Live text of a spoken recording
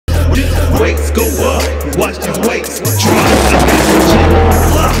weights go up. Watch these weights drop.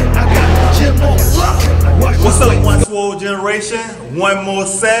 I got the gym on lock. What's up, One Swole Generation? One more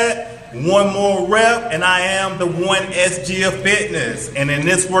set, one more rep, and I am the One SG of Fitness. And in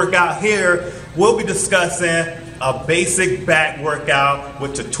this workout here, we'll be discussing a basic back workout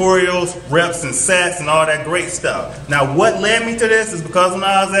with tutorials, reps, and sets, and all that great stuff. Now, what led me to this is because when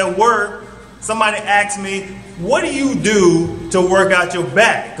I was at work, somebody asked me, what do you do to work out your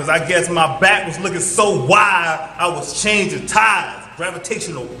back? Because I guess my back was looking so wide, I was changing tides,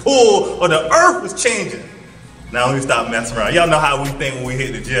 gravitational pull, or the earth was changing. Now let me stop messing around. Y'all know how we think when we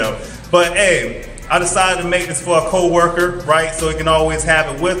hit the gym. But hey, I decided to make this for a co-worker, right? So he can always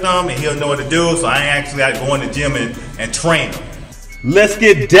have it with him and he'll know what to do. So I ain't actually got to go in the gym and train him. Let's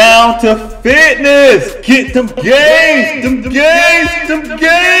get down to fitness. Get them gains, them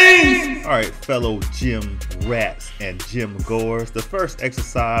gains. All right, fellow gym rats and gym goers. The first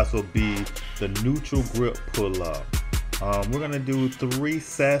exercise will be the neutral grip pull-up. We're gonna do 3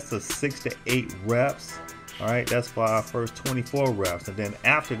 sets of 6 to 8 reps. All right, that's for our first 24 reps. And then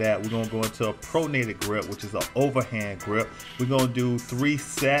after that, we're gonna go into a pronated grip, which is an overhand grip. We're gonna do 3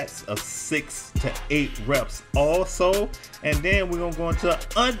 sets of 6 to 8 reps also. And then we're gonna go into an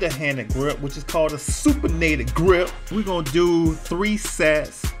underhanded grip, which is called a supinated grip. We're gonna do 3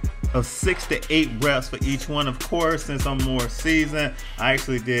 sets of 6 to 8 reps for each one. Of course, since I'm more seasoned, I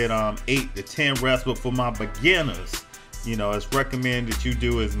actually did 8 to 10 reps, but for my beginners, you know, it's recommended that you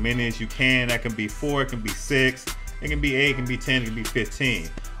do as many as you can. That can be 4, it can be 6, it can be 8, it can be 10, it can be 15.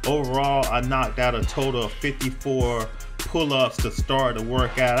 Overall, I knocked out a total of 54 pull-ups to start the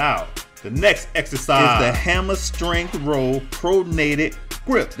workout out. The next exercise is the hammer strength row pronated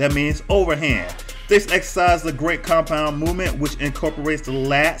grip. That means overhand. This exercise is a great compound movement which incorporates the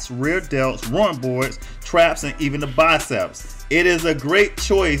lats, rear delts, rowing boards, traps, and even the biceps. It is a great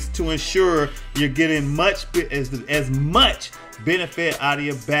choice to ensure you're getting as much benefit out of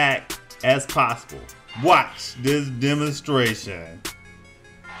your back as possible. Watch this demonstration.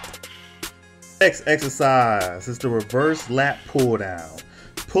 Next exercise is the reverse lat pull down.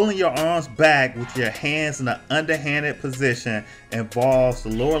 Pulling your arms back with your hands in an underhanded position involves the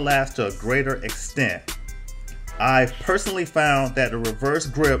lower lats to a greater extent. I've personally found that the reverse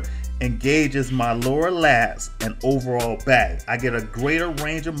grip engages my lower lats and overall back. I get a greater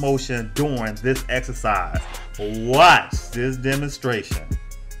range of motion during this exercise. Watch this demonstration.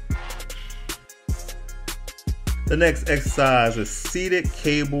 The next exercise is seated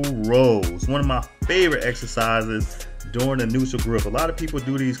cable rows. One of my favorite exercises during the neutral grip. A lot of people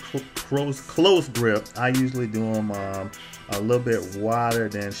do these close grip. I usually do them a little bit wider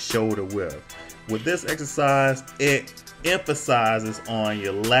than shoulder width. With this exercise, it emphasizes on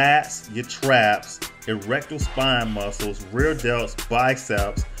your lats, your traps, erectile spine muscles, rear delts,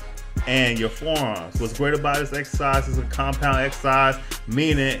 biceps, and your forearms. What's great about this exercise is a compound exercise,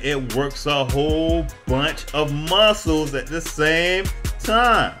 meaning it works a whole bunch of muscles at the same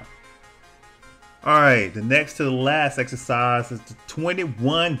time. Alright, the next to the last exercise is the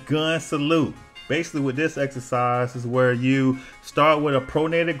 21 gun salute. Basically what this exercise is where you start with a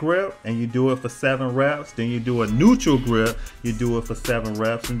pronated grip and you do it for 7 reps. Then you do a neutral grip, you do it for 7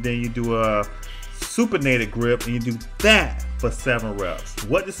 reps. And then you do a supinated grip and you do that for 7 reps.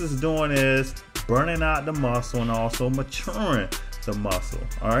 What this is doing is burning out the muscle and also maturing the muscle.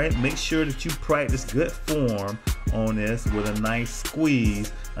 All right, make sure that you practice good form on this with a nice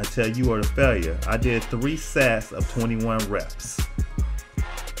squeeze until you are to failure. I did 3 sets of 21 reps.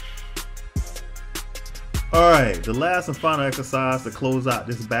 All right, the last and final exercise to close out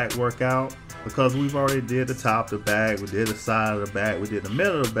this back workout, because we've already did the top of the back, we did the side of the back, we did the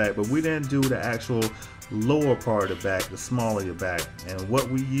middle of the back, but we didn't do the actual lower part of the back, the small of your back. And what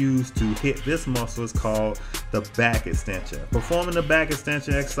we use to hit this muscle is called the back extension. Performing the back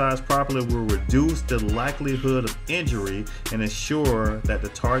extension exercise properly will reduce the likelihood of injury and ensure that the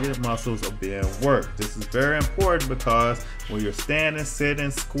targeted muscles are being worked. This is very important because when you're standing,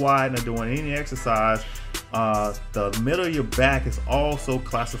 sitting, squatting, or doing any exercise, the middle of your back is also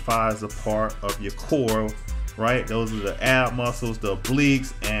classified as a part of your core, right? Those are the ab muscles, the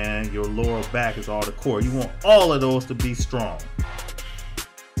obliques, and your lower back is all the core. You want all of those to be strong.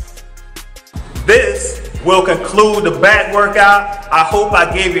 This will conclude the back workout. I hope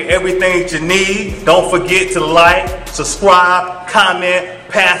I gave you everything that you need. Don't forget to like, subscribe, comment,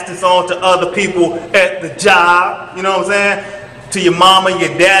 pass this on to other people at the job. You know what I'm saying? To your mama, your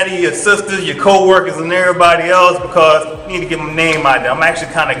daddy, your sisters, your co-workers, and everybody else, because you need to get my name out there. I'm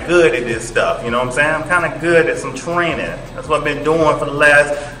actually kind of good at this stuff, you know what I'm saying? I'm kind of good at some training. That's what I've been doing for the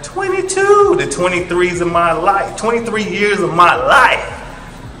last 22 to 23 of my life, 23 years of my life.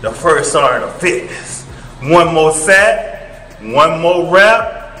 the first art of fitness. One more set, one more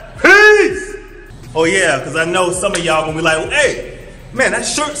rep, peace! Oh yeah, because I know some of y'all gonna be like, hey, man, that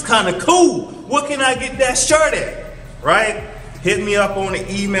shirt's kind of cool. Where can I get that shirt at? Right? Hit me up on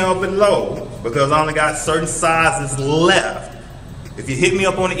the email below because I only got certain sizes left. If you hit me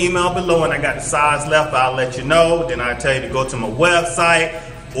up on the email below and I got the size left, I'll let you know. Then I'll tell you to go to my website,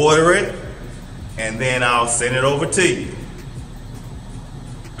 order it, and then I'll send it over to you.